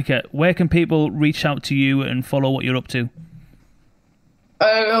 Fantastic. Maaike, where can people reach out to you and follow what you're up to?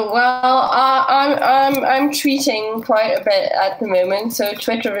 Well, I'm tweeting quite a bit at the moment, so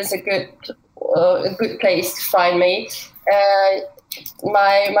Twitter is a good place to find me.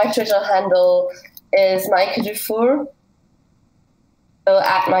 My Twitter handle is Maaike Dufour, so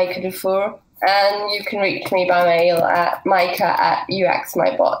at Maaike Dufour, and you can reach me by mail at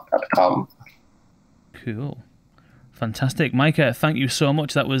maaike@uxmybot.com. Cool. Fantastic. Maaike, thank you so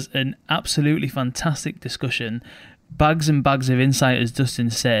much. That was an absolutely fantastic discussion. Bags and bags of insight, as Dustin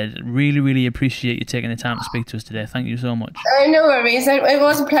said. Really, really appreciate you taking the time to speak to us today. Thank you so much. No worries. It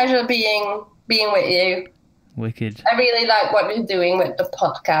was a pleasure being with you. Wicked. I really like what you're doing with the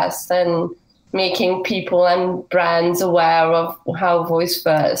podcast and making people and brands aware of how Voice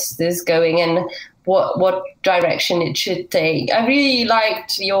First is going and what direction it should take. I really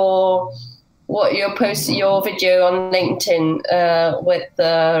liked your video on LinkedIn with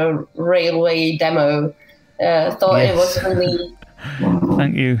the railway demo. Thought yes. It was really.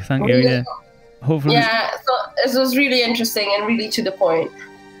 Thank you. Really, yeah. Hopefully. Yeah, so it was really interesting and really to the point.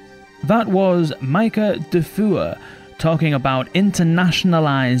 That was Maaike Dufour talking about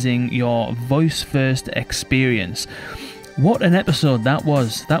internationalizing your Voice First experience. What an episode that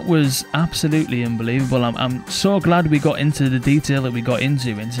was. That was absolutely unbelievable. I'm so glad we got into the detail that we got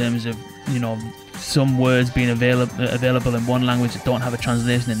into in terms of, some words being available in one language that don't have a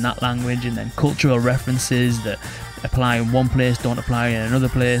translation in that language, and then cultural references that apply in one place don't apply in another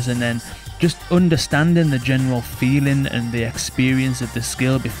place, and then just understanding the general feeling and the experience of the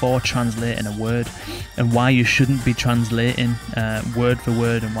skill before translating a word, and why you shouldn't be translating word for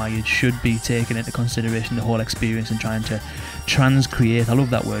word, and why you should be taking into consideration the whole experience and trying to transcreate. I love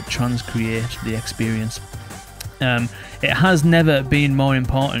that word, transcreate the experience. It has never been more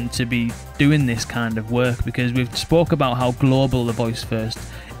important to be doing this kind of work, because we've spoke about how global the Voice First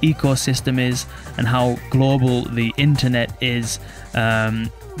ecosystem is and how global the internet is.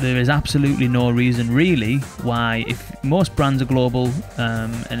 There is absolutely no reason really why, if most brands are global,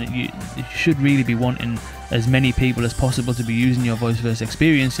 and you should really be wanting as many people as possible to be using your Voice First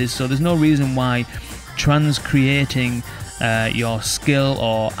experiences, so there's no reason why transcreating your skill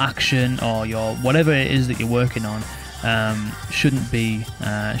or action or your whatever it is that you're working on shouldn't be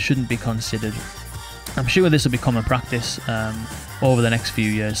considered. I'm sure this will become a practice over the next few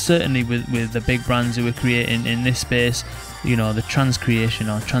years. Certainly with the big brands who are creating in this space, the transcreation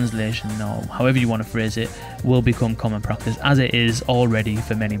or translation, or however you want to phrase it, will become common practice, as it is already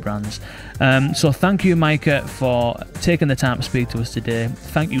for many brands. So thank you, Maaike, for taking the time to speak to us today.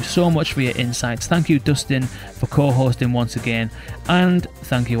 Thank you so much for your insights. Thank you, Dustin, for co-hosting once again. And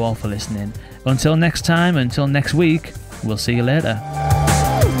thank you all for listening. Until next time, until next week, we'll see you later.